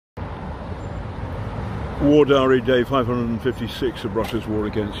War Diary Day 556 of Russia's war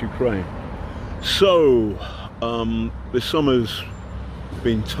against Ukraine. So, this summer's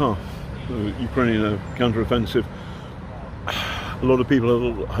been tough. The Ukrainian counter-offensive. A lot of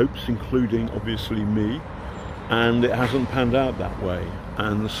people had hopes, including obviously me, and it hasn't panned out that way,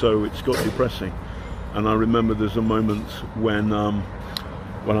 and so it's got depressing. And I remember there's a moment when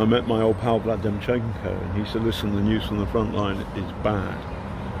I met my old pal Vlad Demchenko, and he said, listen, the news from the front line is bad.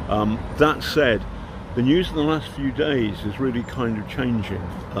 That said, the news in the last few days is really kind of changing.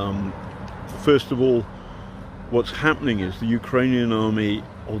 First of all, what's happening is the Ukrainian army,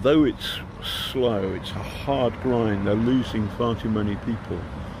 although it's slow, it's a hard grind, they're losing far too many people,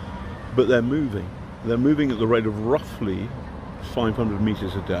 but they're moving. They're moving at the rate of roughly 500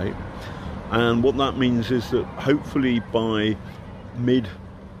 meters a day. And what that means is that hopefully by mid-October,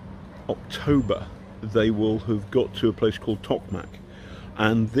 they will have got to a place called Tokmak.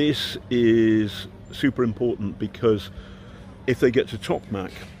 And this is super important because if they get to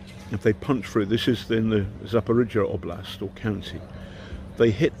Tokmak, if they punch through, this is in the Zaporizhia Oblast or county, they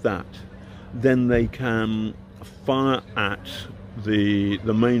hit that, then they can fire at the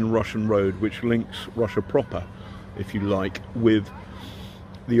main Russian road, which links Russia proper, if you like, with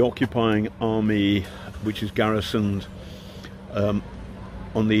the occupying army, which is garrisoned on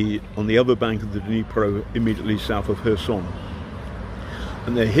the other bank of the Dnipro, immediately south of Kherson.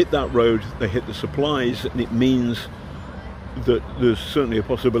 And they hit that road, they hit the supplies, and it means that there's certainly a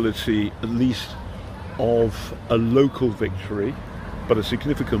possibility, at least, of a local victory, but a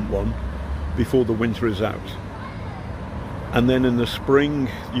significant one, before the winter is out. And then in the spring,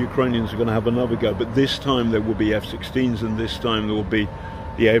 the Ukrainians are going to have another go, but this time there will be F-16s, and this time there will be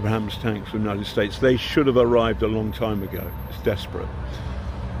the Abrams tanks from the United States. They should have arrived a long time ago. It's desperate.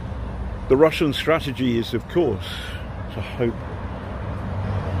 The Russian strategy is, of course, to hope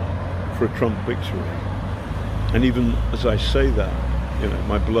for a Trump victory. And even as I say that, you know,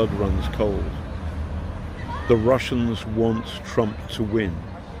 my blood runs cold. The Russians want Trump to win,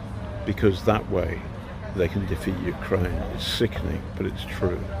 because that way they can defeat Ukraine. It's sickening, but it's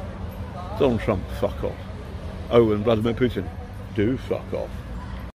true. Donald Trump, fuck off. Oh, and Vladimir Putin, do fuck off.